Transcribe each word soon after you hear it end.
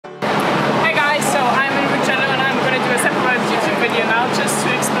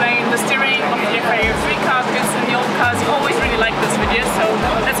gears, so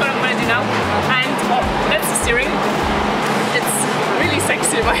that's what I'm going to do now. And that's the steering. It's really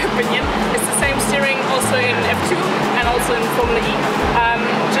sexy in my opinion. It's the same steering also in F2 and also in Formula E.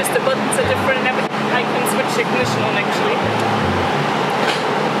 Just the buttons are different and everything. I can switch the ignition on actually.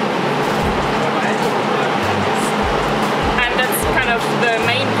 And that's kind of the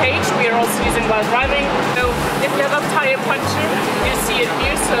main page we are also using while driving. So if you have a tire puncture, you see it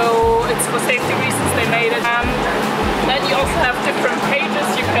here, so it's for safety reasons they made it. Then you also have different pages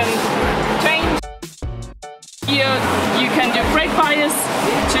you can change. Here you can do brake bias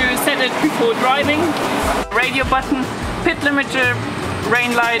to set it before driving. Radio button, pit limiter,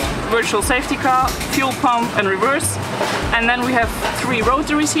 rain light, virtual safety car, fuel pump and reverse. And then we have 3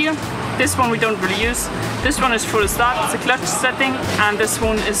 rotaries here. This one we don't really use. This one is for the start, it's a clutch setting, and this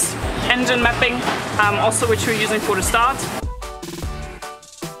one is engine mapping, also which we're using for the start.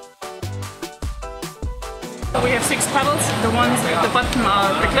 We have 6 pedals. The ones at the bottom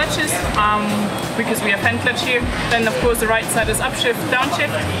are the clutches, because we have hand clutch here. Then of course the right side is upshift,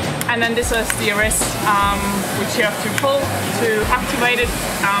 downshift, and then this is DRS, which you have to pull to activate it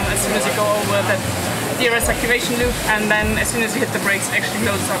as soon as you go over that DRS activation loop, and then as soon as you hit the brakes it actually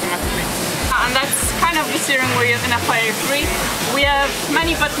closes automatically. And that's kind of the steering wheel in FIA F3. We have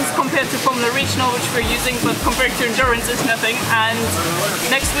many buttons compared to Formula Regional, which we're using, but compared to Endurance it's nothing. And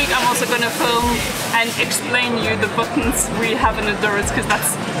next week I'm also going to film and explain you the buttons we have in Endurance, because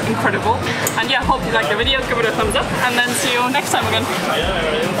that's incredible. And yeah, hope you like the video, give it a thumbs up, and then see you next time again.